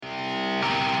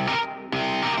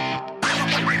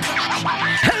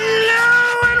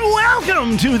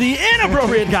welcome to the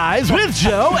Inappropriate Guys with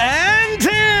Joe and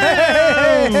Tim.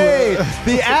 Hey,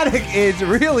 the attic is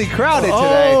really crowded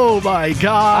today. Oh my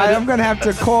God! I'm gonna have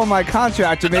to call my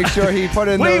contractor to make sure he put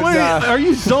in those. Wait! Are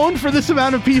you zoned for this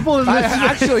amount of people? In this?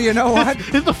 Actually, you know what?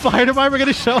 Is the fire department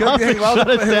going to show up and shut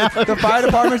it down? The fire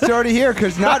department's already here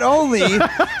because not only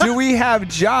do we have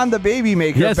John the Baby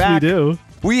Maker yes, back, we do.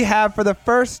 We have for the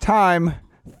first time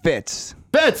Fitz.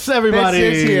 Fitz, everybody!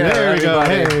 Fitz is here. There we go.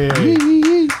 Hey.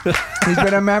 He's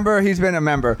been a member. He's been a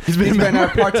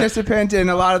participant in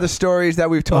a lot of the stories that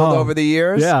we've told over the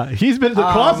years. Yeah, he's been the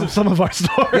cause of some of our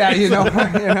stories. Yeah, you know,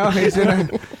 he's been.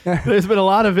 There's been a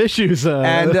lot of issues.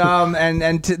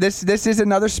 This is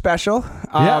another special.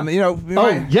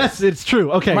 Yes, it's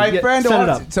true. Okay, my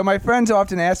friends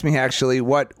often ask me actually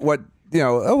what.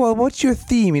 What's your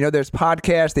theme? You know, there's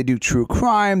podcasts, they do true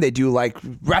crime, they do like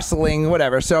wrestling,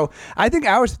 whatever. So I think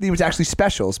our theme is actually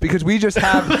specials because we just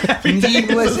have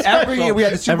needless every year. We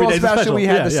had the Super Bowl special, we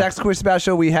had the sex quiz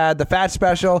special, we had the fat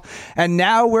special, and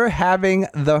now we're having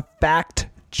the fact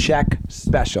check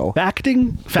special.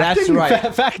 Facting? That's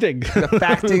right. Facting. The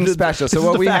facting special. So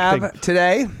what we have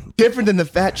today... Different than the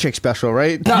fat chick special,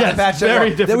 right? No, yes, the fat chick.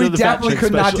 Very different. We than the definitely fat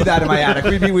could not do that in my attic.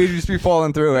 We'd just be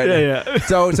falling through it. Yeah.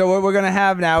 So what we're gonna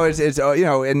have now is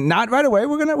and not right away.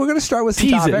 We're gonna start with some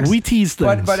topics. We tease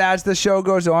things. But as the show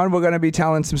goes on, we're gonna be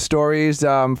telling some stories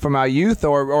from our youth,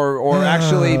 or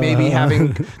actually maybe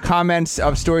having comments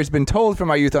of stories been told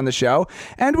from our youth on the show,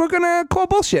 and we're gonna call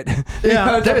bullshit.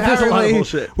 Yeah, there's a lot of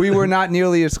bullshit. We were not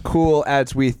nearly as cool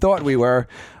as we thought we were.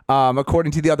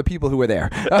 According to the other people who were there.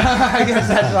 I guess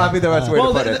that's probably the best way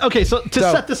to put it. Okay, so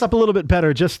set this up a little bit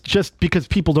better, just because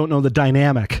people don't know the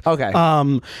dynamic. Okay.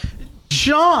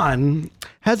 John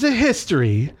has a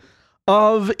history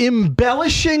of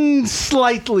embellishing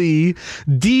slightly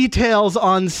details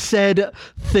on said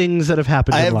things that have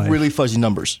happened in life. I have really fuzzy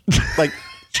numbers. Like...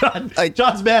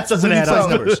 John's math doesn't add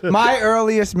up. My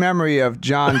earliest memory of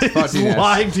John's fuzziness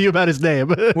lying to you about his name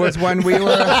was when we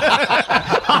were.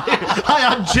 Hi,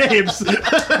 I'm James.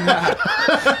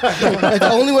 That's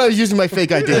only when I was using my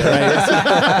fake ID. Right?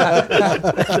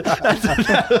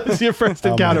 That was your first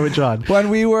encounter with John. When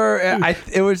we were,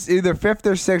 it was either 5th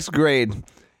or 6th grade.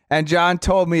 And John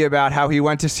told me about how he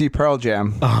went to see Pearl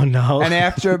Jam. Oh, no. And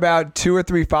after about 2 or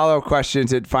 3 follow-up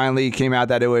questions, it finally came out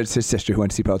that it was his sister who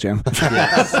went to see Pearl Jam.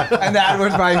 Yes. And that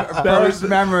was my first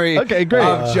memory of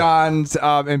John's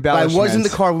embellishments. I was in the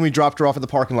car when we dropped her off at the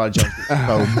parking lot of John's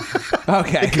home.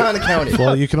 Okay. It kind of counted.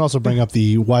 Well, you can also bring up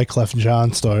the Wyclef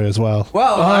John story as well.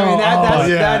 Well, I mean,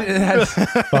 that's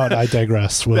but I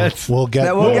digress. We'll get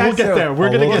there. We'll get there. We're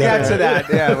going to get to that.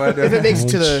 Yeah, if it makes it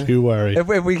to the... You worry. If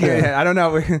we can, I don't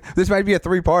know. This might be a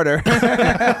 3-parter.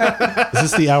 Is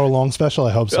this the hour-long special?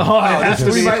 I hope so.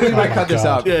 We might cut this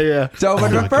up. Yeah. So,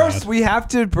 but first, we have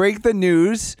to break the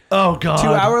news to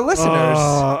our listeners.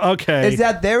 Okay. Is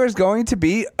that there is going to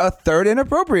be a third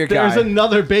inappropriate guy. There's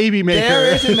another baby maker.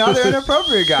 There is another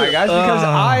inappropriate guy, guys, because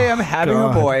I am having a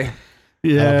boy.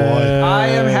 Yeah, I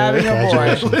am having a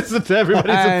boy. Listen to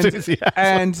everybody's enthusiasm.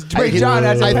 And wait, John,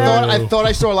 as I thought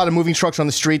I saw a lot of moving trucks on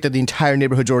the street that the entire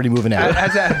neighborhood's already moving out.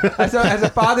 As a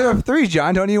father of 3,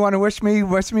 John, don't you want to wish me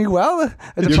well?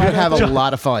 You're gonna have a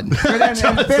lot of fun. And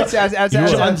Fitz, as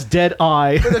John's dead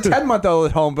eye. With a 10-month-old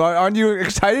at home, aren't you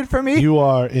excited for me? You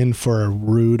are in for a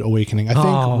rude awakening. I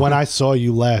think when I saw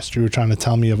you last, you were trying to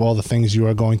tell me of all the things you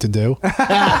are going to do. You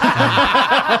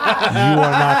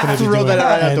are not going to throw that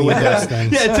out the window.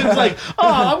 Yeah, Tim's like,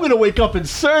 I'm going to wake up and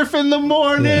surf in the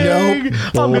morning. Nope.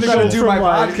 I'm going to go do my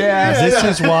podcast. This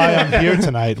is why I'm here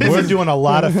tonight. We're doing a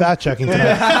lot of fact checking tonight.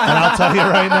 And I'll tell you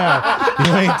right now,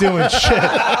 you ain't doing shit.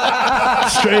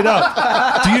 Straight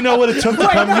up. Do you know what it took to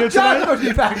come here tonight?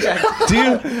 Do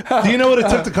you know what it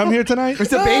took to come here tonight? Was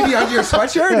the baby under your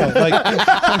sweatshirt?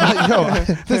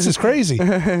 Yeah, this is crazy.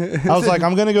 I was like,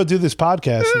 I'm going to go do this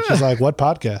podcast. And she's like, what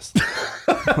podcast?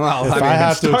 Well, if I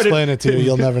have to explain it to you,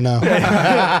 you'll never know.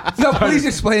 No, please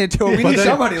explain it to her. We need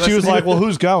somebody listening. She was like, well,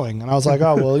 who's going? And I was like,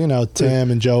 oh, well, Tim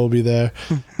and Joe will be there.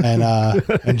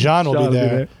 And John will be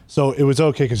there. So it was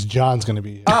okay because John's going to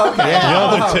be here. Oh, okay. The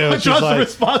other two. John's the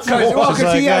responsible. Well,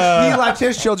 because he left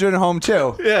his children at home,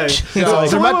 too. Yeah.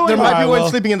 There might be one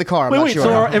sleeping in the car. I'm not sure.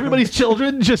 So are everybody's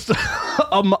children just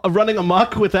running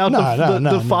amok without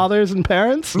the fathers and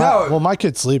parents? No. Well, my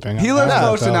kid's sleeping. He lives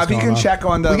close enough. He can check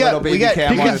on the little baby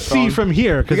cam. He can see from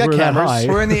here because we're that high.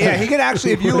 We're in the air. He can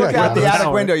actually, if you look out the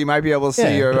attic window, you might be able to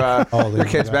see your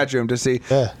kid's bedroom to see.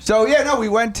 Yeah. So, we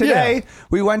went today.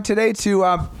 We went today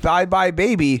to Bye Bye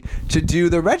Baby to do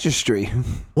the registry.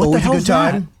 What the hell is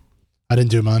that? I didn't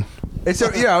do mine. It's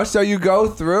so you go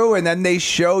through and then they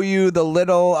show you the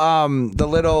little like.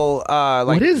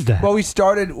 What is that? Well, we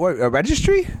started a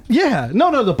registry. Yeah,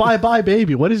 no, the Bye Bye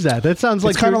Baby. What is that? That sounds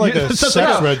like kind of like a sex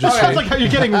registry. That sounds like how you're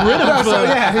getting rid of.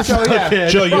 Yeah.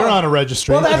 Joe, you're on a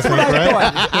registry. Well, that's I think, what I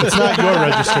right? thought. It's not your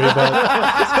registry, but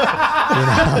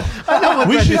I know what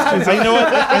we should. registries are. You know what?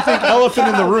 I think elephant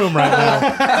in the room right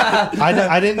now.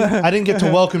 I didn't get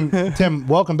to welcome Tim.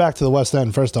 Welcome back to the West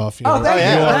End. First off,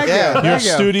 Thank you. your Thank you.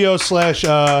 studio /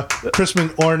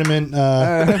 Christmas ornament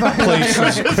place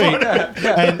is great.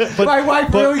 But My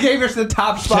wife really gave us the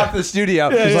top spot for the studio.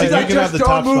 She's like, like, you can have just the don't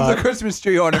top move spot. the Christmas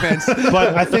tree ornaments.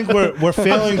 But I think we're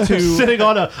failing to.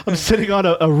 I'm sitting on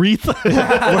a wreath.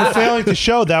 We're failing to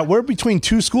show that we're between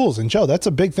two schools, and Joe, that's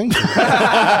a big thing for you.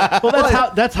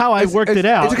 Well, that's how I worked it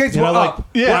out. It's okay. You know, like,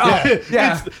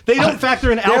 Yeah. They don't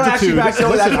factor in altitude. Listen,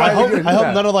 I hope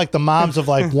none of like the moms of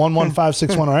like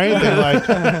 11561 or anything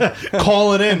like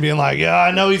calling in, being like, "Yeah,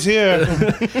 I know he's here."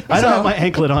 I don't have my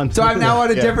anklet on. So I'm now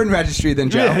on a different registry than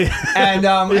Joe. And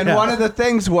one of the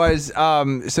things was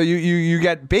so you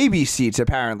get baby seats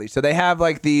apparently. So they have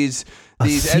like these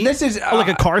and this is like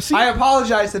a car seat? I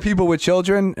apologize to people with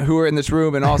children who are in this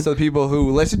room and also the people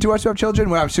who listen to us who have children.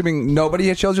 Well, I'm assuming nobody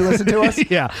has children listen to us.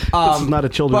 Yeah. This is not a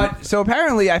children. But so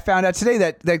apparently I found out today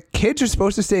that kids are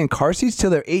supposed to stay in car seats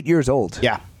till they're 8 years old.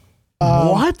 Yeah.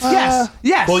 What? Yes.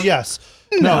 Well, yes.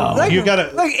 No, Like, you gotta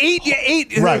like eight.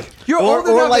 Right. Like, you're Or old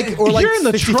enough. like you're in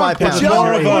the 65 trunk, pounds. Joe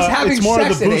more of was a- having it's more of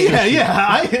sex the at booster 8.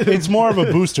 Yeah. it's more of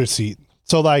a booster seat.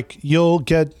 So like you'll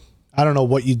get, I don't know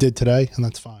what you did today, and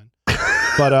that's fine.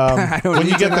 But when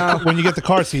you get the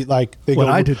car seat, like What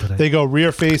I did today. they go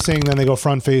rear facing, then they go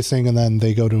front facing, and then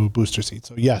they go to a booster seat.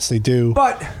 So yes, they do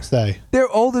But stay. they're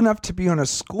old enough to be on a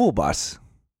school bus.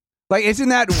 Like, isn't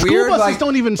that School weird? buses like,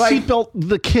 don't even like, seatbelt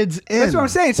the kids in. That's what I'm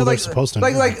saying. So Well, they're like, supposed to,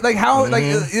 like, yeah. like how, like,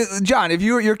 John, if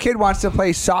your kid wants to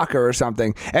play soccer or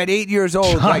something at 8 years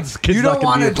old, John's like, kid's you not don't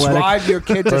gonna want be to athletic. drive your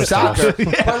kid to First off. soccer.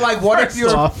 But like, what if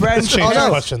your off. friends? Let's change Oh, the no.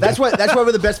 question. That's why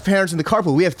we're the best parents in the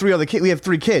carpool. We have three other kids. We have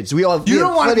 3 kids. We all. You we don't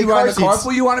have want to plenty be riding the car seats.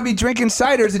 carpool. You want to be drinking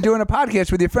ciders and doing a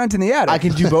podcast with your friends in the attic. I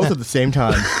can do both at the same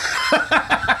time.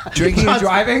 drinking and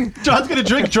driving. John's gonna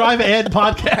drink, drive, and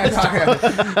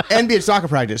podcast. And be at soccer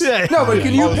practice. Yeah. No, but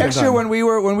can you All the same picture time. when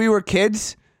we were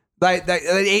kids? Like at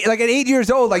 8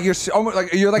 years old, like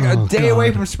you're like a day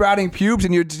away from sprouting pubes,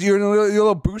 and you're in your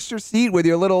little booster seat with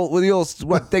your little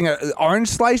what thing, orange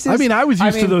slices. I mean, I was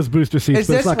used to those booster seats,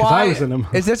 but it's not because I was in them.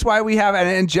 Is this why we have?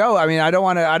 And Joe, I mean, I don't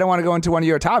want to go into one of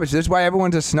your topics. Is this why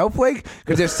everyone's a snowflake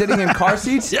because they're sitting in car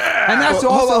seats? Yeah, and that's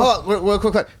Well, also. hold on. Real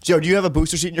quick. Joe, do you have a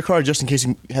booster seat in your car just in case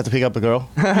you have to pick up a girl?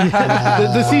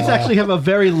 The seats actually have a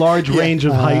very large range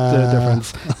of height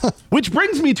difference. Which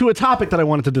brings me to a topic that I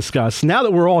wanted to discuss. Now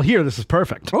that we're all here, this is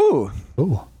perfect. Ooh.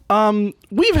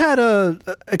 We've had a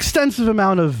extensive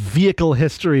amount of vehicle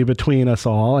history between us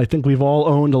all. I think we've all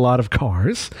owned a lot of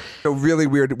cars. A really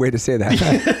weird way to say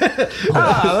that.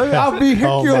 Our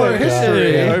vehicular my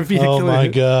history. God. Our Oh vehicular my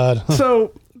God.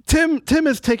 So Tim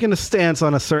has taken a stance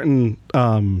on a certain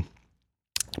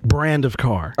brand of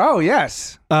car. Oh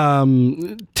yes,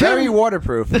 Tim very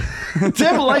waterproof.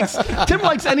 Tim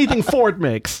likes anything Ford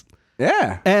makes.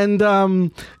 Yeah. And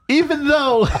even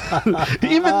though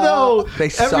They every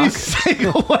suck.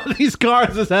 single one of these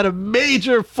cars has had a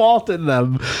major fault in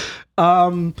them,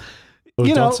 Oh, you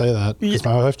know, don't say that because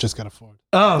my wife just got a Ford.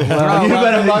 oh, well, Oh, you,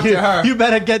 well, good luck to her. better, you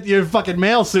better get your fucking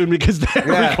mail soon because they're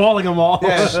Yeah. recalling them all.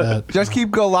 Yeah. Shit. Just keep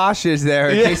galoshes there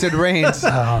in case it rains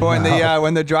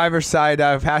when the driver's side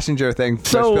passenger thing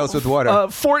spills with water.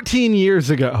 14 years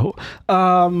ago,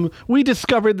 we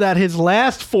discovered that his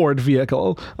last Ford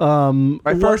vehicle,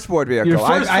 My first Ford vehicle. your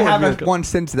first I Ford haven't vehicle. one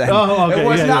since then. Oh, okay, It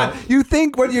was yeah, not. yeah. You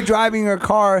think when you're driving a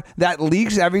car that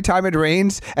leaks every time it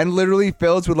rains and literally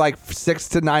fills with like 6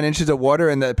 to 9 inches of water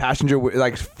in the passenger,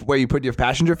 like where you put your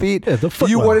passenger feet, Yeah, the footwell.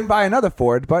 you wouldn't buy another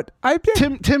Ford, but I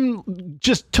did. Tim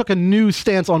just took a new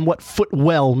stance on what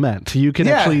footwell meant. You can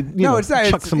Yeah. actually No, it's not-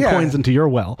 chuck it's- some yeah. coins into your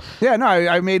well. Yeah, no,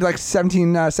 I made like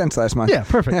 17 cents last month. Yeah,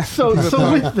 perfect. So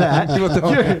with that,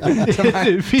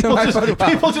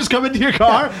 people just come into your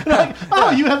car and they're like,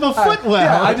 oh, you have a footwell.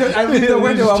 Yeah, I leave the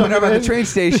window Just open chuck up it at in. the train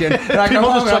station, and I People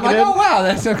come home just and I'm chuck it like, in. oh wow,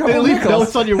 that's a They couple leave nickels.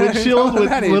 notes on your windshield with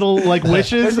pennies. little like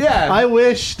wishes. Yeah. I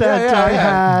wish that Yeah, I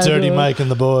yeah. had Dirty Mike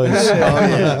and the boys.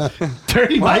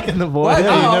 Dirty Mike and the boys. What?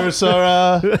 Yeah, Oh. you never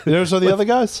saw the other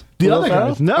guys? The Will other Ferrell?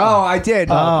 guys, no. Oh, I did.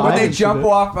 Oh, when I they didn't see jump that.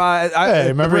 off. Hey,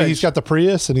 remember the he's bridge. got the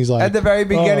Prius and he's like At the very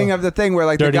beginning oh, of the thing where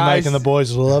like Dirty the guys. Mike and the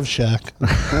boys love Shack.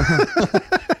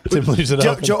 Tim leaves it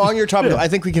Joe, open. Joe, on your topic, I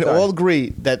think we can all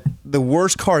agree that the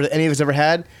worst car that any of us ever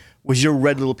had was your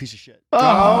red little piece of shit. Oh.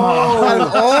 Out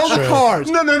of all the cars.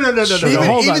 No. Even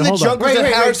Hold the on. junkers that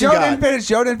Harrison Joe got. didn't finish.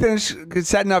 Joe didn't finish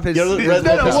setting up his. Your red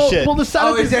little piece of shit. Well, the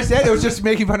setup Oh, is that it? It was just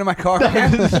making fun of my car.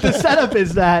 the setup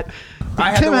is that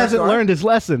I had the Tim worst hasn't car. learned his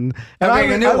lesson, and I'm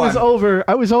getting a new I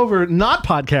was one. over not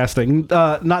podcasting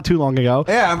not too long ago.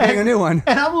 Yeah, I'm getting a new one.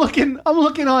 And I'm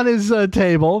looking on his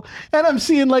table, and I'm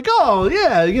seeing like, oh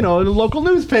yeah, a local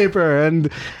newspaper,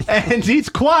 and he's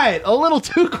quiet, a little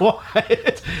too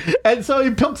quiet, and so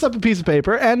he picks up a piece of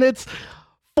paper, and it's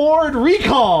Ford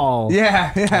recall.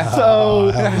 Yeah. So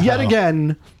yet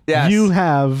again, Yes. you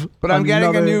have. But I'm getting a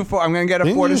another- new Ford. I'm going to get a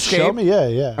Didn't Ford you show Escape. me?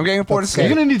 Yeah. I'm getting a Ford That's Escape.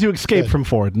 You're gonna need to escape from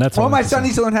Ford, and that's Well, all I my have to son say.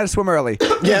 needs to learn how to swim early.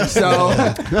 Yeah. So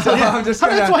I'm just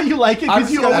gonna. That's why you like it, I'm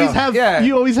because you just gonna- always have yeah.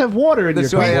 you always have water in your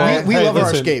That's car. why We Hey, love our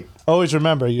listen, Escape. Always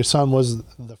remember, your son was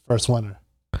the first winner.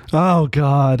 Oh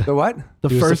God, The what?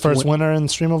 He was the first winner in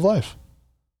Stream of Life.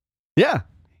 Yeah,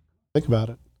 Think about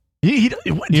it. he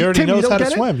He already Tim, you knows don't how to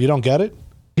get it? swim. You don't get it?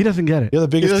 He doesn't get it. You're the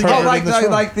biggest doesn't get pervert Oh, like in this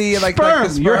room. the Sperm,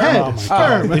 sperm. your head. Oh my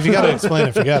Sperm. God. If you got to explain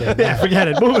it, forget it. Yeah, forget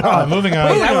it. Moving on. Moving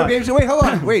on. Wait, hold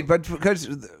on. Wait, but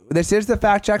because this is the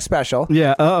fact check special,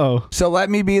 Yeah. Oh. so let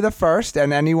me be the first,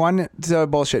 and anyone to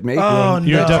bullshit me. Oh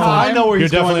You're no! definitely, I know where you're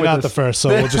he's going definitely with not this. the first, so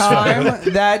the we'll just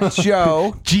time that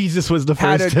Joe Jesus was the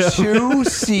had first. a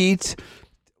two-seat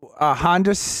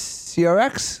Honda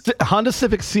CRX. Honda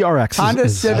Civic CRX. Honda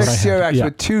Civic what I had. CRX Yeah.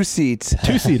 with two seats.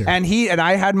 Two-seater. And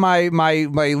I had my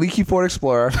leaky Ford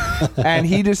Explorer, and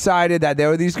he decided that there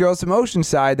were these girls from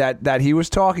Oceanside that he was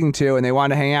talking to, and they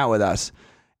wanted to hang out with us.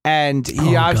 And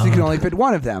he obviously God. can only fit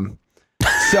one of them.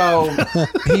 So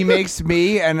he makes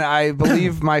me and I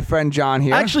believe my friend John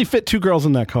here. I actually fit two girls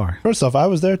in that car. First off, I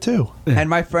was there too. and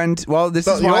my friend, well, this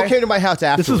So is you all why came to my house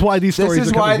after. This is why these stories this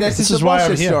is are why coming this here. is This is the why I'm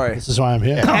bullshit here. story. This is why I'm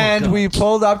here. And God. we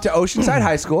pulled up to Oceanside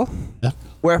High School. Yeah.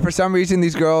 Where for some reason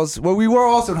these girls, well, we were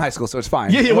also in high school, so it's fine.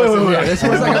 Yeah, It wait. wasn't- This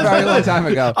was like a very long time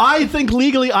ago. I think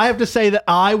legally I have to say that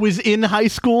I was in high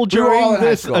school were during all in high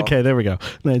this. school. Okay, there we go.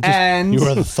 No, just- And You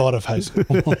were the thought of high school.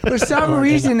 for some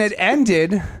reason, it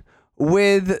ended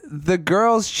with the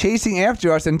girls chasing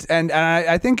after us, and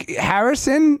I think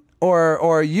Harrison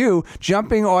or you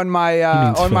jumping on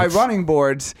my Fitz. running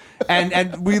boards,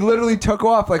 and we literally took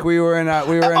off like we were in a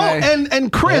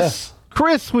and Chris.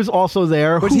 Chris was also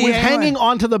there, Was who he was hanging hanging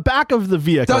onto the back of the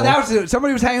vehicle. So that was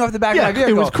somebody was hanging off the back Yeah, of my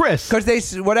vehicle. it was Chris.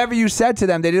 because whatever you said to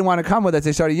them, they didn't want to come with us.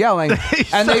 They started yelling, and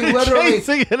they started literally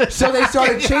chasing it. so they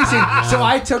started chasing. So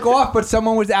I took off, but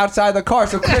someone was outside the car.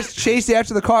 So Chris chased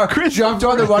after the car. Chris jumped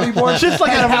on the running board, Just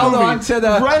like and out of a held movie. on to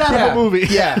the Right out of a movie.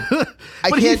 Yeah. I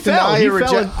But he can't fell. deny He or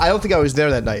fell reject. in- I don't think I was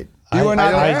there that night. You were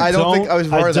not there? I don't think I was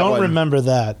part I of that don't one. remember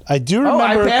that. I do Oh,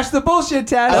 remember. I passed the bullshit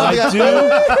test.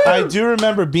 I do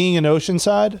remember being in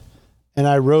Oceanside, and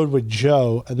I rode with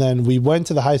Joe, and then we went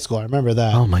to the high school. I remember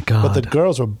that. Oh, my God. But the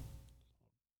girls were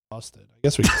busted. I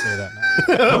guess we can say that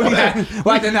now.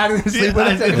 Why they're not going to sleep with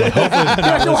us anymore?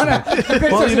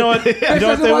 Well, you know what? You know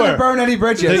what they were. Burn any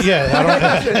bridges. Yeah, I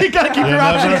don't. You gotta keep your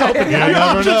options never- open. you Your never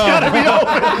options know. gotta be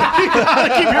open. You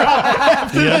gotta keep your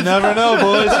options. You never know,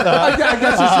 boys.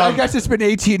 I guess it's been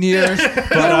 18 years. They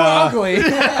were ugly.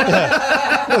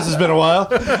 This has been a while.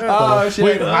 Oh shit!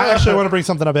 Wait, I actually want to bring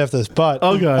something up after this, but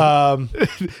Oh, God.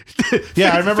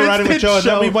 yeah, I remember riding with Joe, and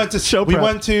then we went prep.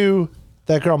 went to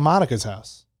that girl Monica's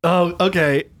house. Oh,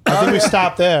 okay. I think we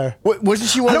stopped there. Wasn't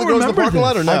she one I of the don't girls in the remember parking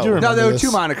lot or this. no? I do remember. No, there were this. two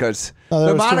Monicas. No, there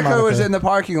the was two Monica was Monica. in the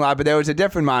parking lot, but there was a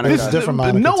different Monica. This is different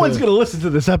Monica. No one's too. gonna listen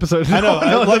to this episode. I know.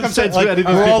 No, Like I'm saying, like,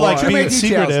 we're all like Too being many details.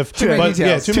 secretive. Too many but,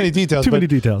 details. Yeah, too many details. Too many but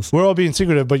details. We're all being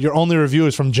secretive, but your only review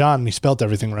is from John, and he spelt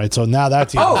everything right. So now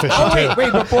that's even official too.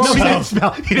 wait, before No, we he didn't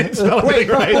spell. He didn't spell Wait,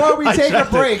 anything right. before we I take a checked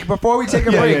it.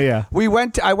 break, Yeah.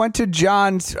 I went to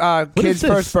John's kid's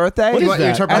this? first birthday, What is You that?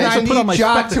 interpret and that? I Put on need my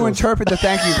John to spectacles. interpret the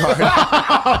thank you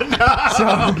card.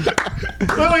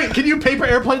 Wait, can you paper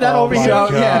airplane that over my here?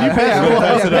 God. Can you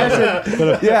pass it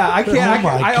over? Yeah, I can't. Oh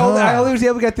my I only was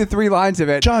able to get through 3 lines of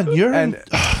it. John, you're and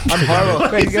I'm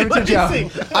horrible. wait, give it to Joe.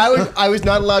 I was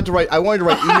not allowed to write. I wanted to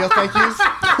write email thank yous.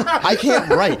 I can't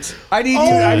write. I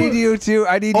need you to.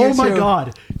 Oh my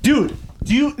God, dude!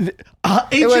 Do you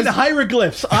ancient was-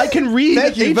 hieroglyphs? I can read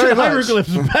Thank you ancient very much.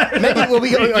 hieroglyphs better. Maybe than we'll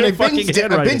be going on a your fucking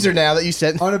handwriting. Binzer now that you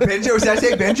said. On a Binger? Was that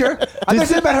say Binger? I thought you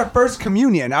said about her first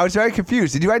communion. I was very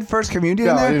confused. Did you write first communion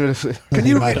in there? Can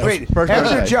you might have. wait? First After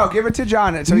birthday. Joe, give it to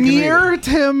John so he can read Near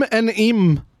Tim and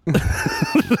Im.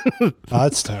 Oh,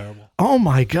 that's terrible. Oh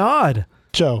my God!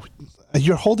 Joe,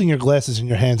 you're holding your glasses in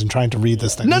your hands and trying to read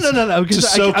this thing. No. It's because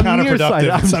just so I'm counterproductive.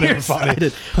 nearsighted. It's I'm not even funny.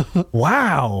 nearsighted.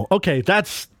 Wow. Okay,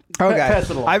 that's Okay. Pass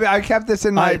it along. I kept this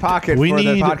in my pocket for the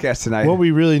podcast tonight. What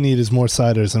we really need is more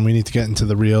ciders, and we need to get into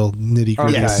the real nitty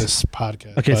gritty Okay. of this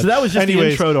podcast. Okay, so But that was just the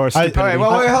intro to our stupidity. All right,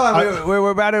 well, wait, hold on. We're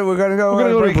about to. We're going to go We're gonna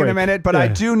on a go to break in a break. minute, but Yeah. I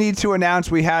do need to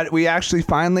announce we actually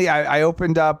finally I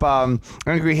opened up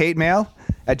Angry Hate Mail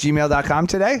at gmail.com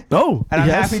today. Oh, and I'm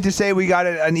yes. happy to say we got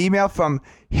an email from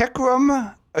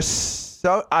Hikram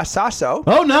Asaso.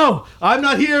 Oh no, I'm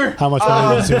not here. How much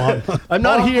money do you want? I'm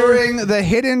not here. Offering the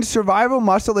hidden survival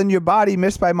muscle in your body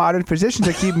missed by modern physicians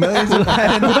that keep millions of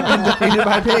men defeated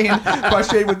by pain,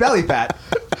 frustrated with belly fat.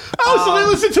 Oh, so they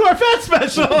listened to our fat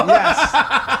special.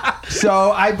 Yes.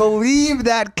 So I believe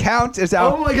that counts as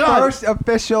our Oh my God. first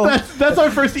official. That's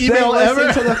our first They email listened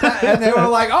ever. to the fat, and they were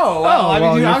like, "Oh, well, Oh, I mean,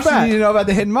 well, you you're obviously fat. need to know about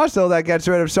the hidden muscle that gets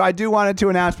rid of." So I do wanted to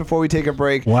announce before we take a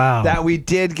break, Wow. that we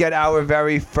did get our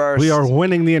very first. We are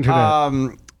winning the internet.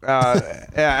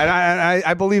 Yeah, and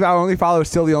I believe our only follower is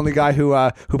still the only guy who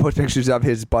puts pictures of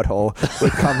his butthole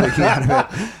with cum leaking out of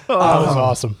it. That was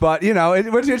awesome. But you know,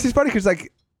 it's just funny because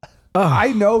like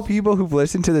I know people who've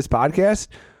listened to this podcast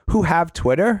who have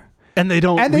Twitter. and they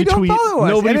don't and they retweet. don't follow us.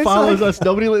 Nobody And it's follows like- us.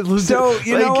 Nobody listens So to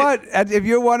you know what? If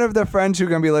you're one of the friends who are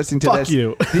going to be listening to Fuck this,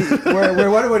 you. we're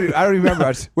what I don't remember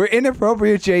us. We're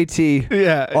inappropriate JT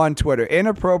Yeah. on Twitter.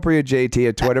 Inappropriate JT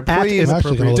at Twitter. At Please I'm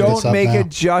actually gonna look this don't up make now. it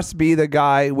just be the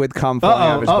guy with cum falling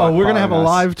out of his butt We're gonna have a following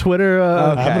us. live Twitter.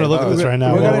 I'm gonna look at this right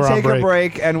now We're while going we're to on take a break.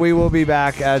 break, and we will be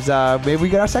back as maybe we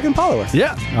get our second follower.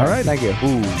 Yeah. All right. Thank you.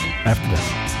 After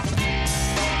this.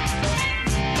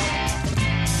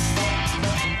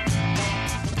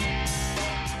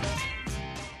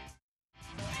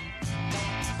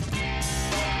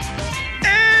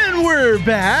 And we're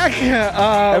back.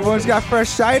 Everyone's got fresh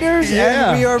ciders, Yeah.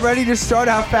 and we are ready to start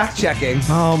our fact checking.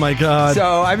 Oh my God.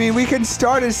 So, I mean, we can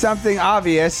start as something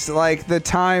obvious, like the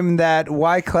time that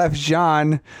Wyclef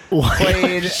Jean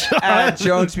played at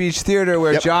Jones Beach Theater,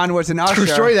 where John was an usher. True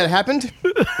story that happened.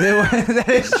 That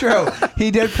is true. He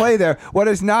did play there. What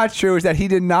is not true is that he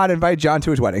did not invite John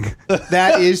to his wedding.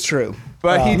 That is true.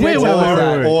 But he did Wait, tell wait, us wait,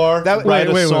 that. wait. Or That- write wait,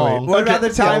 a wait, song. What about the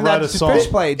time write that a song. Fish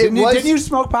played? Didn't was- you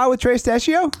smoke pot with Trace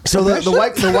Testio? So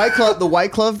the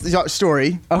White Club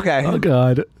story. Okay. Oh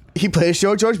God. He played a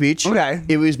show at George Beach. Okay.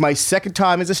 It was my second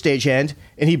time as a stagehand,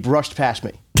 and he brushed past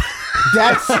me.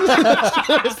 That's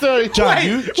the story. John,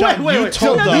 you told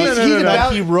So us he's that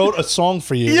about- he wrote a song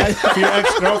for you, for your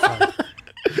ex-girlfriend.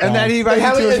 And then he invited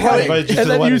How you to it- his how it- wedding. Invited you to And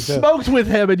the then you wedding, too. smoked with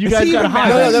him, and you guys he got even high.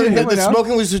 married? No, You the know?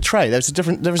 smoking was a Trey. That was a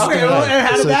different. That was a Okay, different well, night. and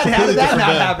how So did completely that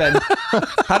not different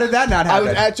happen? How did that not I was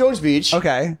happen? at Jones Beach.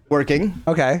 Okay. Working.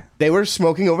 Okay. They were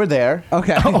smoking over there.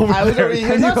 Okay. I was over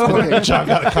here not smoking. John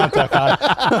got a contact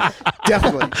high.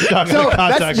 Definitely. John got So a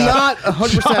contact that's high. not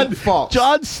 100% false.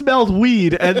 John smelled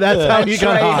weed, and that's how he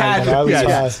got Trey high. had- I was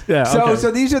Yes. high. Yeah. So, okay.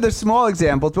 so these are the small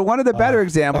examples, but one of the better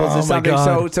examples oh is my something.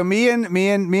 God. So me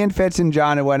and Fitz and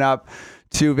John went up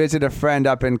to visit a friend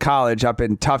up in college, up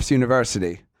in Tufts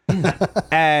University.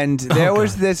 And there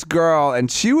was this girl, and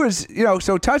she was, you know,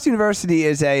 so Tufts University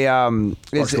is a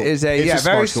school. is a It's yeah, a very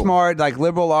smart school. smart, like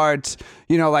liberal arts.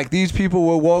 You know, like these people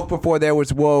were woke before there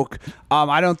was woke.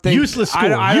 I don't think Useless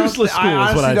school. I don't, Useless school I is what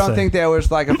honestly I'd don't say. think there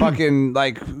was like a fucking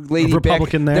like Lady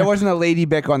Republican Bick. there? Wasn't a Lady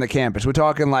Bick on the campus. We're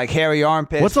talking like hairy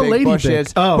armpits, What's a big Lady Bick?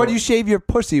 bushes. Oh. What do you shave your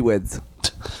pussy with?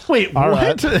 Wait, All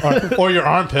what? right. Or your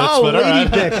armpits. Oh, but all Lady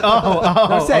right. Dick. Oh,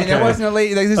 I'm saying okay. there wasn't a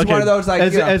lady. Like, this is Okay. one of those like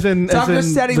As- you know, as in- so as I'm just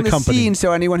in setting the the company. scene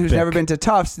so anyone who's Bick. never been to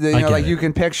Tufts, you I know, get like it. you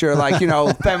can picture like you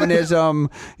know feminism,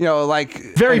 you know,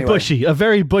 like Very anyway. bushy. A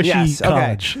very bushy Yes.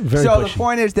 college. Okay. Very so bushy. the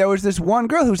point is, there was this one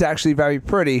girl who's actually very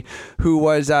pretty, who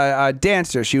was a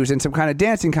dancer. She was in some kind of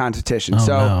dancing competition. Oh,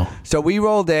 so no. so we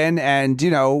rolled in, and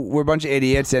you know we're a bunch of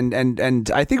idiots,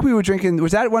 and I think we were drinking.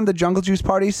 Was that one of the Jungle Juice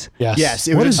parties? Yes. Yes,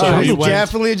 it What was is it was Jungle Juice?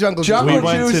 definitely a jungle juice. Jungle We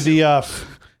went to Juice. the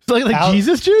It's like Al-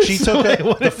 Jesus juice. She took Wait,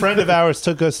 what the is- friend of ours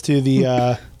took us to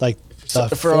the like the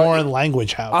for- foreign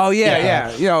language house. Oh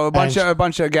yeah. You know, a bunch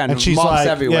of again, and she's monks like,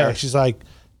 everywhere. yeah, she's like,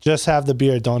 just have the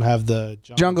beer, don't have the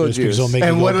Jungle because juice. it'll make you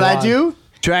And go what did I blind. do?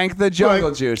 Drank the jungle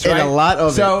Right. juice, And right? a lot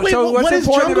of so, it. Wait, so what's what is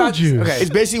important jungle about juice? Okay. It's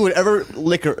basically whatever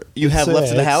liquor you have It's- left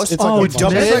in the it's- house. it's like Oh, a it's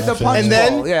dump mixed. it, It's like the punch and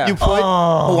then bowl, yeah. you put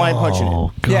Hawaiian punch in it.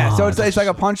 Oh, Yeah, so God. it's like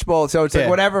a punch bowl. So it's like Yeah.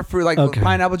 whatever fruit, like Okay.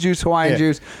 pineapple juice, Hawaiian Yeah.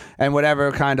 juice, and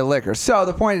whatever kind of liquor. So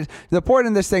the point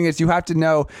in this thing is you have to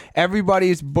know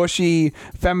everybody's bushy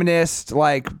feminist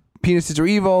like penises are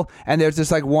evil, and there's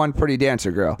this like one pretty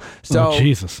dancer girl. So Oh,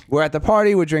 Jesus. we're at the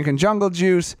party, we're drinking jungle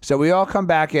juice. So we all come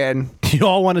back in, You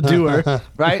all want to do her.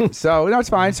 right? So no, it's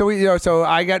fine. So we, you know, so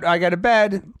I get to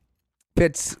bed.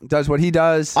 Fitz does what he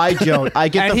does. I don't. I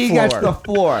get and the he floor. gets the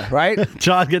floor, right?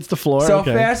 John gets the floor. So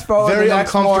okay. fast forward Very the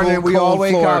next uncomfortable, morning, we all cold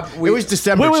wake floor. up. It was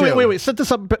December. Wait. Set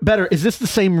this up better. Is this the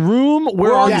same room?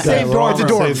 We're all in you the same guys? dorm It's a room.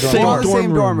 dorm. We're all in the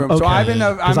same dorm room. So Okay. I'm in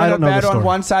a 'Cause I don't know bed the on story.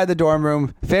 one side of the dorm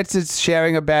room. Fitz is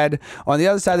sharing a bed on the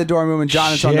other side of the dorm room, and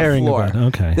John is on the Sharing a floor. bed,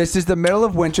 okay. This is the middle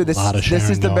of winter. This Lot of is the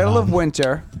sharing middle going of on.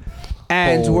 winter.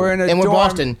 And Cold. we're in a And we're dorm,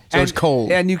 Boston, so and, it's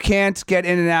cold. And you can't get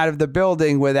in and out of the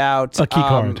building without A key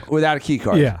card. Without a key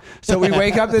card. Yeah. So we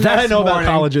wake up the That next I know about morning.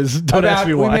 colleges. Don't ask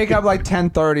me We why. wake up like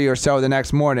 10:30 or so the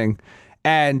next morning,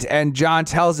 and John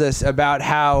tells us about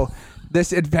how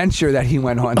this adventure that he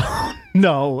went on.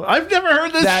 No, I've never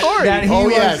heard this story. That he Oh,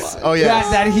 was, yes. Oh,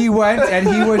 yes. That he went and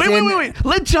he was in. Wait.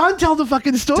 Let John tell the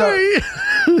fucking story.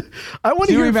 I want to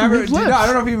Do you hear it from remember? his No, lips. I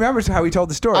don't know if he remembers how he told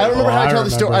the story. I don't remember how I to tell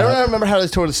the story. I remember don't that. remember how to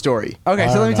tell the story. Okay,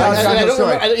 so let me I tell I John the don't story.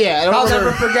 remember. I don't I'll remember.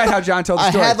 never forget how John told the I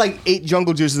story. had like 8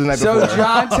 jungle juices the night So before.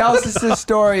 John tells us this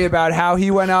story about how he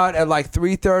went out at like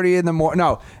 3:30 in the morning.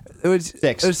 No, it was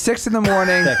 6. It was 6 in the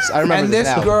morning. 6. I remember And this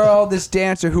this now. girl, this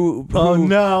dancer who Oh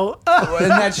no.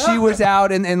 and that she was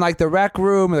out in like the rec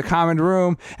room or the common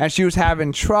room, and she was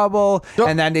having trouble. Don't-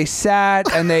 And then they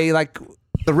sat and they like.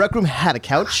 The rec room had a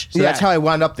couch, so Yeah. that's how I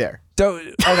wound up there. So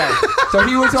okay, so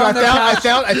he was So on the couch.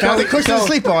 I found the cushion to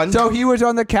sleep on. So he was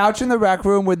on the couch in the rec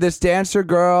room with this dancer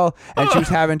girl, and she was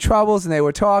having troubles, and they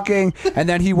were talking. And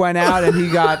then he went out and he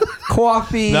got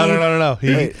coffee. No.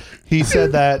 He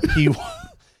said that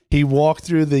he walked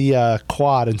through the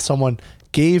quad and someone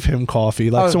gave him coffee.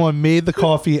 Like someone made the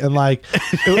coffee and like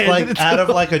it was like out of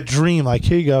like a dream. Like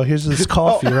here you go. Here's this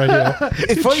coffee right here.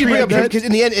 It's funny you bring up because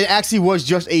in the end, it actually was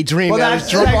just a dream. Well, that I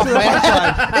that's was drunk off the my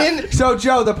punchline. in. So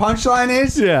Joe, the punchline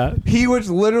is, Yeah. he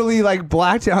was literally like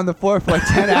blacked out on the floor for like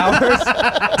 10 hours,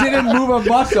 didn't move a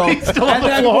muscle, and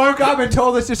then woke up and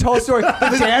told us this whole story.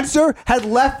 The dancer had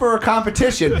left for a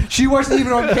competition. She wasn't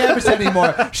even on campus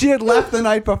anymore. She had left the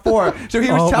night before. So he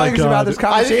was Oh, telling my us about God. this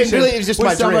conversation really, it was just with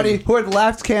my somebody dream. who had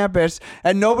left campus,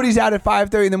 and nobody's out at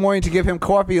 5:30 in the morning to give him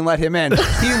coffee and let him in.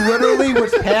 He literally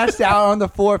was passed out on the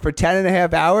floor for 10 and a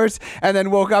half hours, and then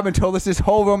woke up and told us this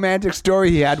whole romantic story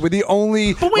he had with the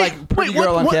only But like pretty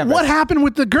girl on campus. what happened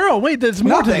with the girl? Wait, there's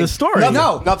more to the story.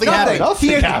 Nothing happened. Nothing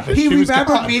He happened. He She was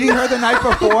remembered gone. meeting her the night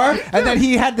before, and then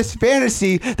he had this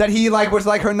fantasy that he like was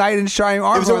like her knight in shining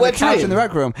armor was a on the wet couch dream. in the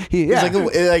rec room. It's like,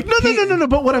 No.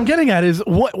 But what I'm getting at is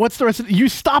what's the rest of it? You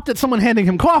stopped at someone handing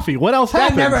him coffee. What else That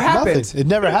happened? never happened. Nothing. It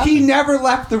never happened. He never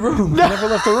left the room. He never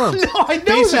left the room. No, I know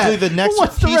Basically, that. the next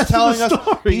What's the he's rest telling of the us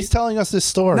story? he's telling us this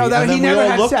story. No, that and he then we never all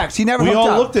had looked- sex. He never We hooked all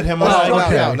up. looked at him No, like, no,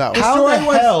 okay, no. The how story the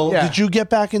was- hell yeah. did you get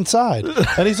back inside?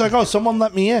 And he's like, oh, someone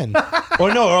let me in,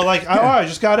 or no, or like, oh, I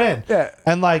just got in. Yeah.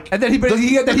 And like, And then he girl's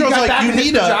got like, back you in his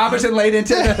need a pajamas and laid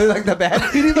into like the bed.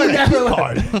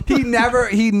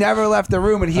 He never left the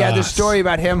room, and he had this story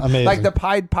about him, amazing. like the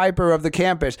Pied Piper of the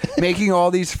campus, making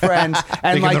all these friends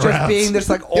and Making like the just rounds. being this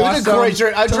like was a awesome. great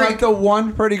journey. I to, drink- like the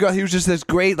one pretty girl. He was just this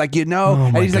great, like and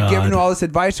my he's like giving God. her all this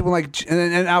advice, and like,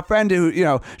 and our friend who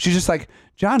she's just like,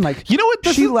 John, like, You know what,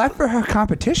 this she is- left for her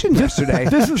competition yesterday.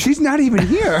 She's not even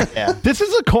here. Yeah. This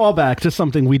is a callback to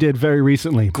something we did very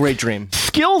recently. Great dream.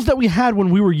 Skills that we had when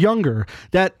we were younger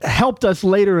that helped us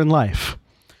later in life.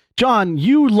 John,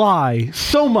 you lie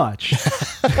so much.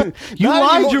 You Not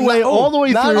lied anymore. your way No, all the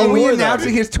way not through. Are we anymore.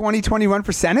 announcing his 2021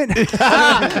 for Senate? Yes.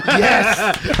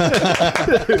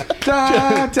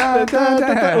 Da, da, da,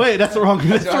 da. Wait, that's the wrong.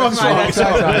 That's the wrong That's song. my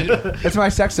sex song. That's my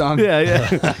sex song. Yeah.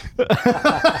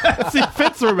 See,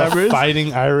 Fitz remembers.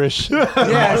 fighting Irish.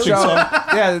 Yeah, so,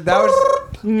 yeah, that was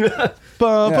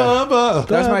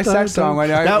that's my sex song. When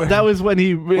That was when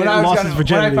he lost his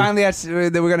virginity. When I finally had,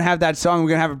 that we're gonna have that song, we're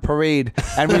gonna have a parade.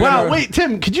 And we're Wow, gonna, wait,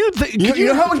 Tim, could you? You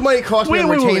know how much money it cost me Wait, a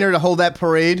wait, wait. retainer to hold that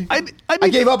parade? I I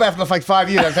gave up after like 5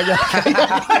 years. I was like,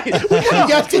 you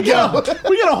got to go.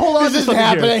 We gotta hold on This to isn't something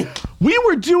happening. here. We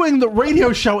were doing the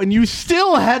radio show, and you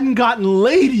still hadn't gotten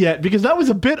laid yet because that was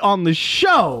a bit on the It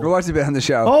show. was a bit on the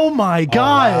show. Oh my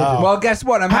God! Well, guess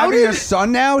what? I'm How having did- a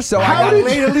son now, so I How got did-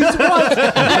 laid at least once.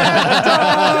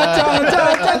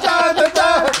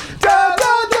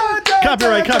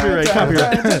 Copyright. Just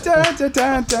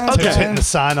hitting the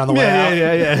sign on the way out.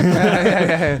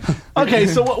 Yeah. Okay,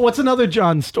 so what's another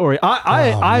John story?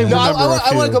 I No, remember a I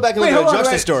few. want to go back and look Wait, hold at on,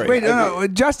 Justin's wait, story. Wait, no,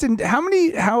 Justin,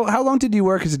 how long did you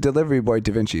work as a delivery boy at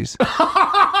Da Vinci's?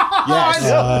 Yes.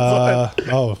 Not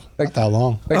that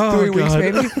long. Like Oh, 3 weeks, God.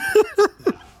 maybe.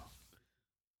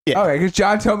 Yeah. Okay, because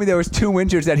John told me there was 2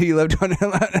 winters that he lived on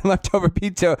leftover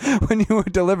pizza when you were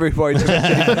delivery boy. So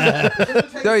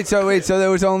there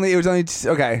was only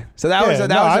okay. So that was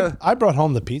I brought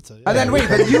home the pizza. and then wait,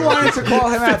 but you wanted to call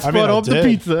him out. I mean, Brought home the did.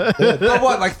 pizza. But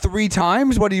what, like 3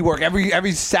 times? What do you work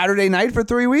every Saturday night for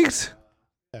 3 weeks?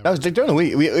 That was like during the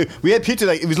week. We had pizza.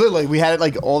 Like it was literally we had it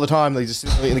like all the time, like just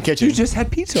in the kitchen. You just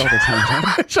had pizza all the time.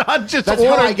 John. John just That's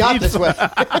ordered how I got pizza.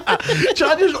 this way.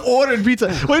 John just ordered pizza.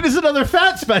 Wait, this is another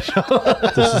fat special.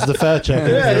 This is the fact check.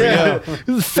 yeah.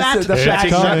 This is fat This is the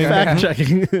checking, fact not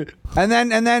checking. fact checking.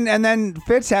 And then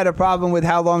Fitz had a problem with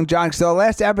how long John. So the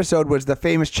last episode was the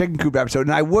famous chicken coop episode,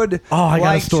 and I would I got a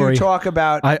like story. to talk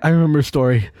about. I remember a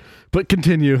story, but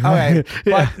continue. Okay,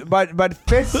 yeah. but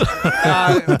Fitz,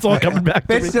 It's all coming back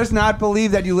to me. Fitz does not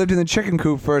believe that you lived in the chicken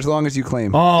coop for as long as you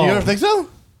claim. Oh, You don't think so?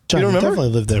 John, You don't remember?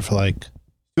 definitely lived there for like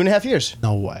 2.5 years.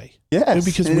 no way. Yes.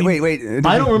 Because Wait.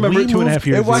 I don't remember we 2.5 moved-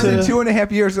 years. It wasn't to-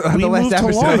 2.5 years on we the last moved to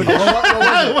episode.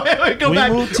 Hawaii. wait, go We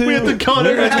back. moved to- we have to go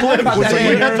there. We're gonna talk about that We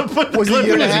later. have to put the Was it a clip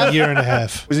year in. and a half? A year and a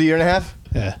half. Was it a year and a half?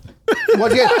 Yeah.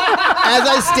 Once again, as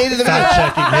I stated in the Fact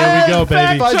checking. Here we go,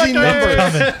 baby. fuzzy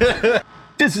numbers. Coming.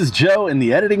 This is Joe in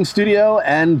the editing studio,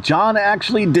 and John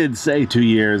actually did say 2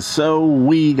 years, so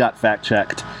we got fact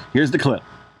checked. Here's the clip.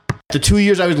 The 2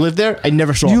 years I lived there, I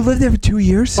never saw. You lived there for 2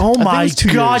 years? Oh my was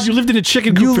 2 God! years. You lived in a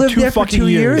chicken coop You for lived 2 there for fucking 2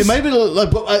 years? It might have been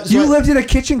like so You I, lived in a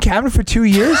kitchen cabinet for 2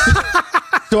 years?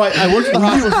 So I worked at the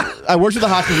hospital. I worked at the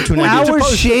hospital for 2.5 years.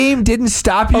 Our shame didn't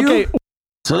stop you? Okay,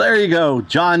 So there you go.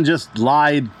 John just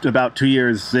lied about 2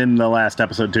 years in the last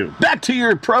episode, too. Back to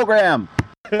your program.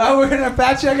 Oh, we're going to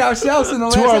fact check ourselves in the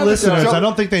last To our episode. listeners, So- I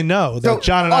don't think they know that so,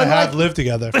 John and I unlike- have lived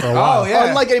together for a while. Oh, yeah.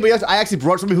 Unlike anybody else, I actually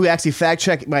brought somebody who actually fact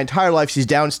checked my entire life. She's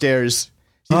downstairs.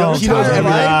 She Oh, knows everything.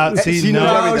 God. See, She knows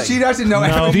no. No, everything. she doesn't know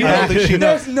No, everything. I don't think she knows.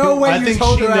 There's no way I you think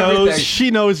told she her knows- everything.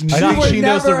 she knows I nothing. think would she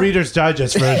knows the never- Reader's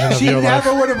Digest version of She your life.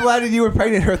 never would have let you were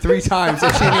pregnant her 3 times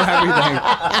if she knew everything.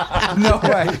 No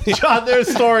way. John, there's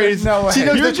stories. No way. She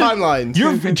knows You're the just-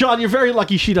 timeline. John, you're very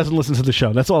lucky she doesn't listen to the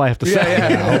show. That's all I have to say.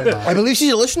 Yeah. I believe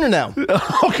she's a listener now.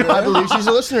 I believe she's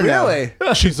a listener now. Really?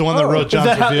 She's the one that wrote Is John's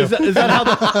that, how, review. is that how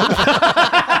the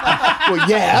Well,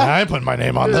 yeah. I ain't putting my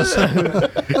name on this.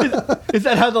 is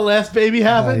that how the last baby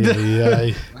happened?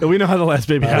 Ay, We know how the last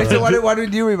baby Wait, happened. so what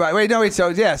did you revive? Wait, no, wait. So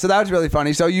yeah, so that was really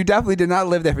funny. So you definitely did not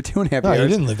live there for 2.5 No, years. you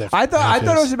didn't live there for I thought 2.5 it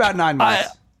was years. about 9 months.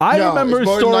 I No, remember it's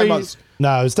a more than 9 story. months.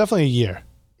 No, it was definitely a year.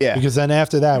 Yeah. Because then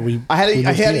after that, we I had we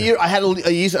moved here.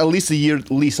 at least a year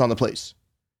lease on the place.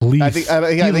 Lease. I think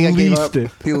I He gave leased up. it.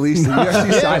 He leased the year.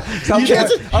 You can't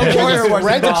just A lawyer was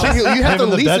rent a involved. chicken. You have Him to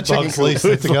and the lease a bed chicken bugs coop. laced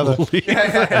it together.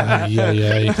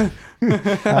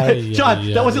 John,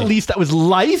 that wasn't lease. That was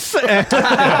lice.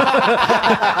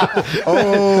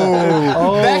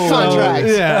 That contract.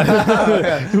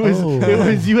 Yeah. It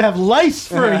was. You have lice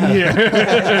for a year.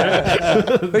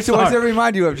 Wait, so what does it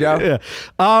remind you of, Joe? Yeah.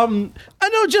 I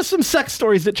know just some sex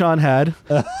stories that John had.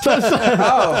 There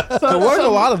weren't a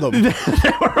lot of them.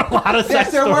 There were a lot of Yes,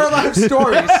 sex there were a lot of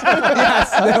stories.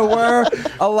 Yes, there were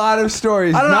a lot of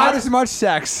stories. don't know. Not as much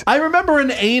sex. I remember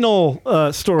an anal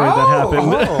story that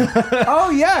happened. Oh,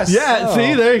 yes. Yeah,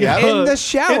 see, there you go. In the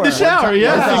shower. In the shower,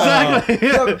 yes, exactly.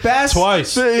 The best.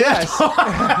 Twice. Yes.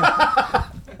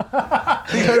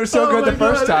 Because it was so good the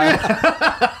first time.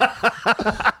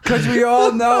 Because we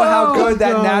all know how good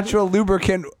that natural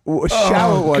lubricant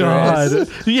shower water is.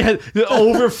 Yeah, the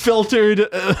over-filtered,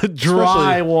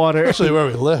 dry water. Especially where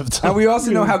we lived. And we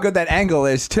also know how good that angle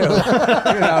is, too. Wait,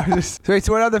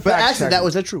 so what other But facts? actually, that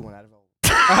was a true one out of all.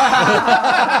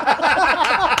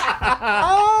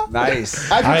 nice.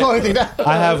 I can call anything that.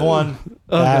 I have one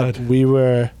that God. we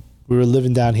were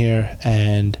living down here,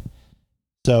 and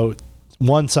so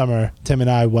one summer Tim and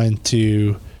I went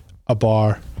to a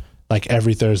bar like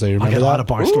every Thursday. I Remember got a that? lot of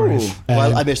bar stories.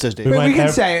 Well, I missed those days. We Wait, went we can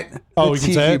ev- say it. Oh, The we can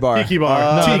Tiki say it? bar. Tiki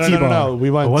bar. No, Tiki bar. no. We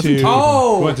went wasn't to Tiki.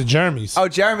 Oh. we went to Jeremy's. Oh,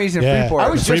 Jeremy's in Yeah. Freeport. I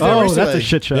was just Freeport. there Oh, recently. that's a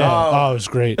shit show. Yeah. Oh, it was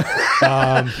great.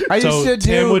 I used so to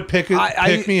do. Tim would pick me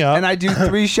up, and I do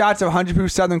 3 shots of 100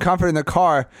 proof Southern Comfort in the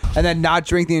car, and then not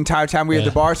drink the entire time we were at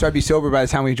the bar, so I'd be sober by the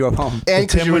time we drove home. And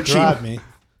because Tim you were would cheap. drive me,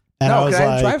 and I No, was can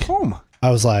I like, drive home? I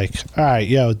was like, all right,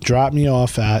 yo, drop me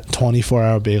off at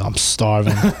 24-hour bagel. I'm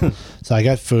starving. So I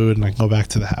got food and I go back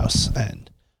to the house and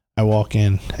I walk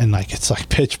in and like it's like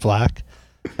pitch black.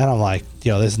 And I'm like,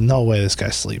 yo, there's no way this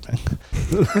guy's sleeping.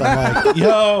 I'm like,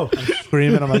 yo, I'm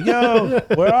screaming. I'm like, yo,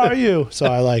 where are you? So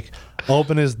I like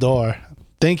open his door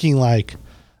thinking like,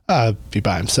 be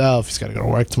by himself. He's got to go to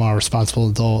work tomorrow, responsible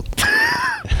adult.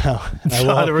 It's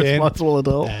not a responsible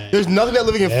adult. There's nothing that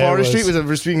living in Florida Street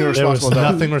was being a There was responsible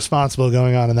adult. nothing responsible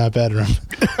going on in that bedroom.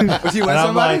 Was he with And I'm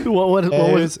somebody? like, What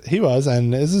was it? He was,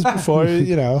 and this is before,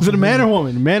 you know. Was it a man or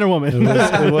woman? Man or woman?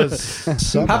 It was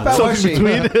somebody. How fat was she? So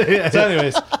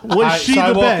anyways, Was she I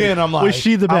the walk bed? in, I'm like, Was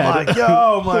she the bed? I'm like,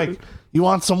 yo, I'm like, you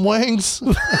want some wings?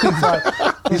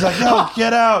 He's like, no,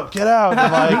 get out.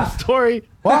 I'm like, Story.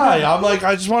 why? I'm like,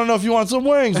 I just want to know if you want some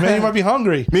wings, man. You might be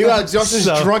hungry. Meanwhile, Justin's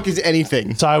So- drunk as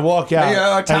anything. So I walk out.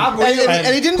 Yeah, top.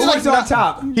 And he didn't Who just was like on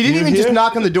top? He didn't You even just hear?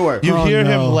 knock on the door. You Oh, hear him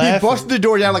no. He laughing. busted the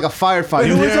door down like a firefighter.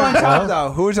 Who was Yeah. on top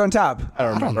though? Who was on top? I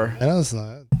don't remember. And I was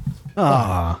like,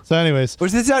 Ah. so anyways,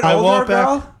 Was this that I older walk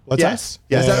girl? back. What's Yes.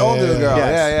 that? Yes. That older girl.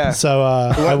 Yes. Yeah, yeah. So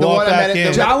I the walk one I back met at in.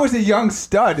 the- John was a young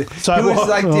stud. So I he was walk-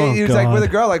 like, Oh, he was like God. with a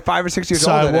girl like 5 or 6 years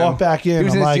So older I than walk him. back He in.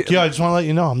 was I'm in like, his- yo, I just want to let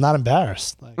you know I'm not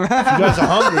embarrassed. Like, if you guys are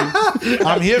hungry,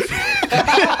 I'm here for you. So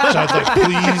I was like,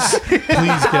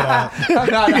 please get out.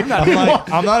 I'm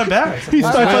not. I'm not embarrassed. He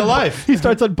That's starts my un- life. He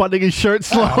starts unbuttoning his shirt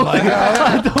slowly.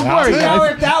 Like, Don't worry, You know,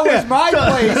 guys. if that was my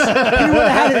place, he would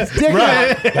have had his dick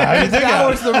out. Yeah, I think That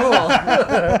was the rule.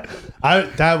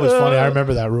 that was funny. I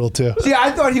remember that rule too. See,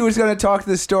 I thought he was going to talk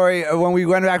the story when we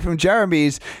went back from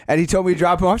Jeremy's, and he told me to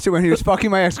drop him off to when he was fucking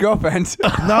my ex-girlfriend. No,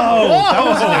 that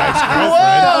wasn't my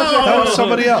ex-girlfriend. That was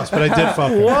somebody else, but I did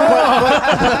fuck her.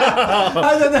 I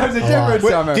thought that was a different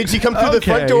summer. Did she come through the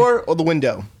front Okay. door or the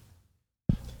window?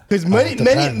 Because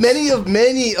depends.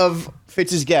 many of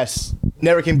Fitz's guests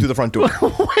never came through the front door.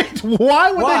 Wait,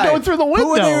 why would Why? they go through the window? Who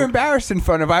were they embarrassed in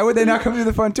front of? Why would they not come through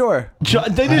the front door? They I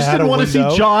just had didn't a want to see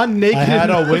window. John naked I had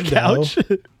on a the window couch.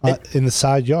 in the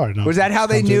side yard. No, Was that how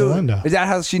they come through knew? the window. Is that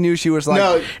how she knew she was like?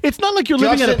 No, It's not like you're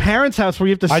living at a Justin- parent's house where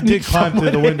you have to I sneak did climb through the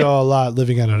someone in. window a lot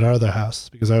living at another house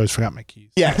because I always forgot my keys.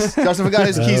 yes, Justin forgot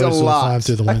his keys I a always would climb lot.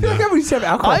 through the I feel window. like we used to have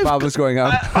alcohol I've- problems going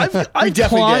on. I've definitely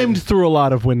climbed did. through a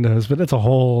lot of windows, but that's a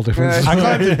whole different Yeah. story. I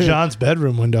climbed through John's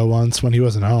bedroom window once when he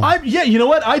wasn't home. Yeah, you know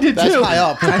what? I did That's too. high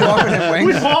up. I'm offering him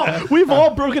wings. We've all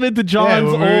broken into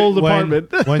John's when we were- old when-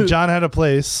 apartment. when John had a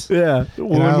place. Yeah, in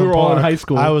when we Island were all in Park, high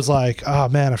school. I was like, oh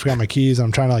man, I forgot my keys.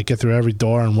 I'm trying to like get through every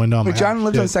door and window. I'm Wait, like, John ah,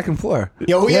 lives on the shit. second floor.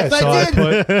 Yo, yes, so I did.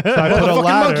 I put a Motherfucking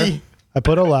ladder. monkey. I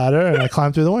put a ladder and I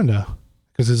climbed through the window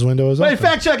because his window was Wait, open.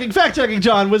 fact checking,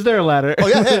 John. Was there a ladder? Oh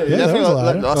yeah, there definitely was a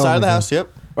ladder. outside Oh, of the okay. house. Yep.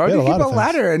 Why would Yeah, you a keep lot a of things.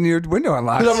 ladder and your window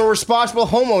unlocked? Because I'm a responsible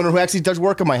homeowner who actually does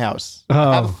work on my house. Oh.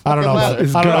 Have a I don't know. fucking ladder.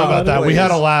 It's I don't know God, about that. We please.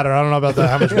 had a ladder. I don't know about that.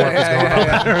 How much work was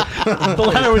going on. The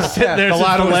ladder was sitting there. The since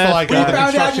ladder was last like We the found out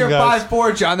construction you're guys.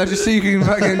 5'4", John. That's just so you can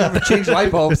fucking change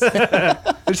light bulbs.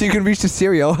 So you can reach the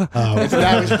cereal.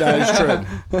 That is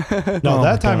true. No, Oh, my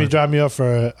that time God. you dropped me off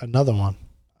for another one.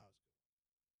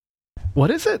 What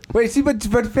is it? Wait, see, but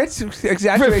Fitz Fitz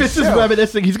exaggerates is too.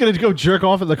 reminiscing. He's going to go jerk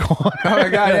off in the corner. Oh my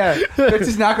god, yeah. Fitz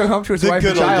is not going home to his The wife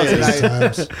and good old child days. tonight.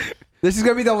 Times. This is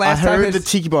gonna be the I last time. heard the his-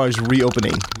 tiki bar is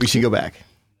reopening. We should go back.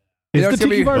 Is know, the it's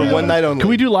gonna tiki be- bar? For real? one night only. Can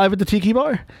we do live at the tiki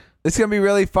bar? This is gonna be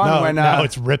really fun No, when now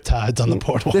it's Riptides on the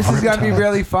portal. this is gonna be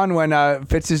really fun when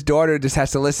Fitz's daughter just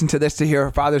has to listen to this to hear her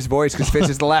father's voice because Fitz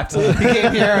has left. He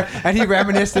came here and he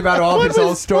reminisced about all What of his old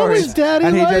was stories. Daddy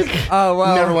and he like? just, oh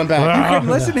well, Never went back. You couldn't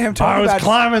listen to him talk I was about.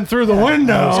 climbing through the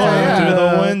window. Climbing through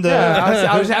the window. Yeah,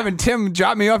 I was having Tim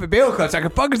drop me off at Bagel Cut so I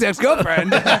could fuck his ex-girlfriend.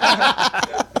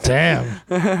 Damn.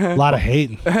 A lot of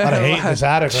hating. A lot of hate in this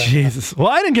attic. Right? Jesus. Well,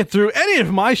 I didn't get through any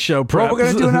of my show prep. Well, we're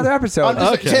gonna do another episode. I'm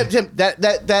just Okay. Tim,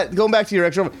 that going back to your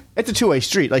ex-girlfriend, it's a two-way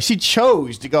street. Like she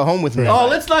chose to go home with me. Oh,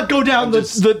 let's not go down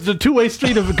the two-way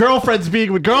street of girlfriends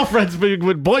being with girlfriends being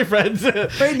with boyfriends.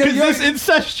 Wait, no, Because you're- this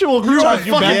incestual group is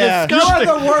fucking Yeah. disgusting.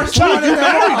 You're the worst one in the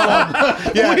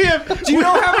world. Yeah. We have- Do you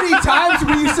know how many times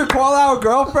we used to call our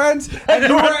girlfriends and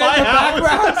you were at my in the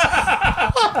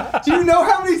background? Do you know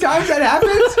how many times that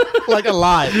happened? like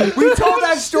alive. We told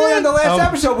that story on the last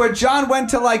episode where John went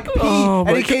to like pee Oh,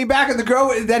 and he came back and the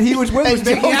girl that he was with was And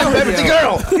making goes out to bed with with you. the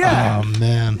girl. Yeah. Oh,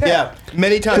 man. Yeah,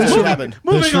 many times this happened.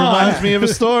 Moving This on. reminds me of a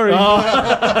story.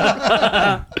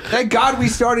 Thank God we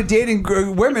started dating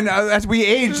women as we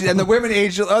aged and the women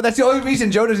aged. Oh, that's the only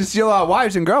reason Joe doesn't steal our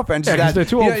wives and girlfriends. is Yeah, 'cause that- they're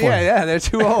too old for Yeah, it. yeah, they're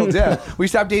too old. Yeah, we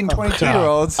stopped dating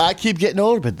 22-year-olds. I keep getting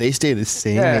older, but they stay the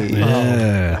same Yeah. age.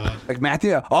 Yeah. Like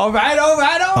Matthew. All right.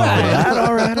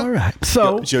 All right.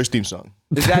 So, It's your theme song.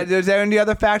 Is there any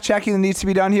other fact checking that needs to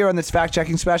be done here on this fact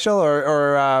checking special,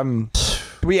 or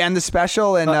do we end the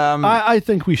special and I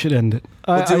think we should end it.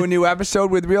 we'll do a new episode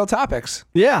with real topics?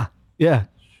 Yeah.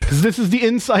 Because this is the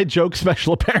inside joke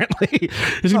special, apparently.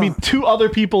 There's going to be two other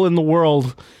people in the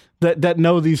world that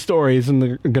know these stories, and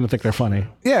they're going to think they're funny.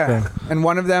 Yeah, and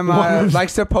one of them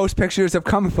likes to post pictures of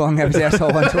cum filling up his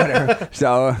asshole on Twitter.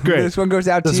 So Great. this one goes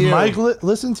out Does to you. Mike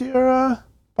listen to your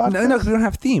podcast? No, because we don't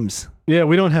have themes. Yeah,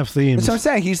 we don't have themes. That's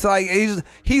what I'm saying.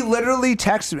 He literally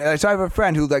texts me. So I have a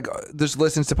friend who like just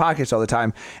listens to podcasts all the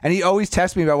time, and he always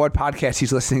texts me about what podcast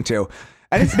he's listening to.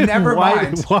 And it's never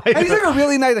mine. Why? And he's like a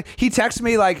really nice. He texts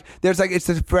me like, "There's like it's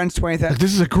the Friends 20th.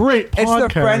 This is a great podcast.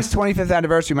 It's the Friends 25th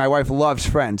anniversary. My wife loves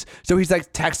Friends, so he's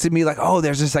like texting me like, "Oh,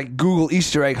 there's this like Google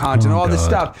Easter egg hunt and all this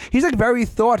stuff." He's like very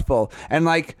thoughtful and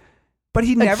like, but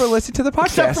he never listened to the podcast.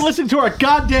 Except for listening to our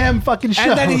goddamn fucking show.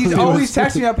 And then he's always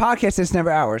texting me about podcasts that's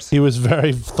never ours. He was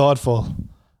very thoughtful.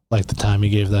 Like the time he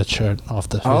gave that shirt off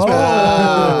the Facebook. Oh,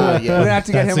 yeah. We're gonna have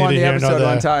to get That's him on the neither here nor episode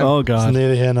one there. time. Oh It's god.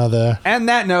 neither here nor there. And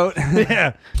that note, okay,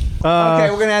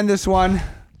 Yeah. we're gonna end this one.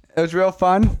 It was real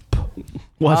fun.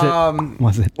 Was it?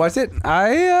 Was it? Was it?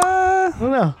 I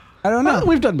don't know. I don't know.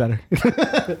 We've done better.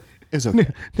 It's okay.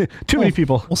 Too many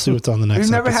people. We'll see what's on the next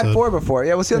We've never episode. had 4 before.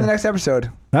 Yeah, we'll see you on the next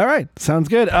episode. All right. Sounds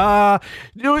good.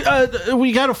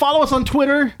 We got to follow us on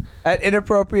Twitter. At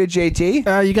Inappropriate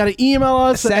JT. You got to email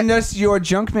us. Send us your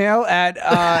junk mail at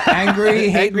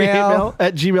angryhatemail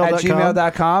at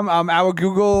gmail.com. Our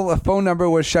Google phone number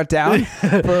was shut down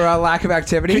for lack of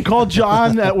activity. You can call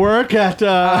John at work at.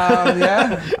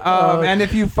 And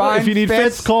if you find if you need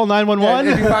Fitz, call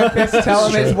 911. If you find Fitz, tell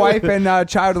him his wife and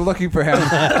child are looking for him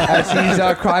as he's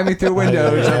climbing through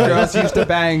windows. Girls he used to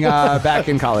bang back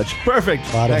in college. Perfect.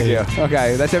 A lot of Thank hate. you.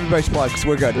 Okay, that's everybody's plugs.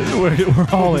 We're good. We're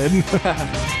all in.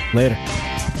 Later.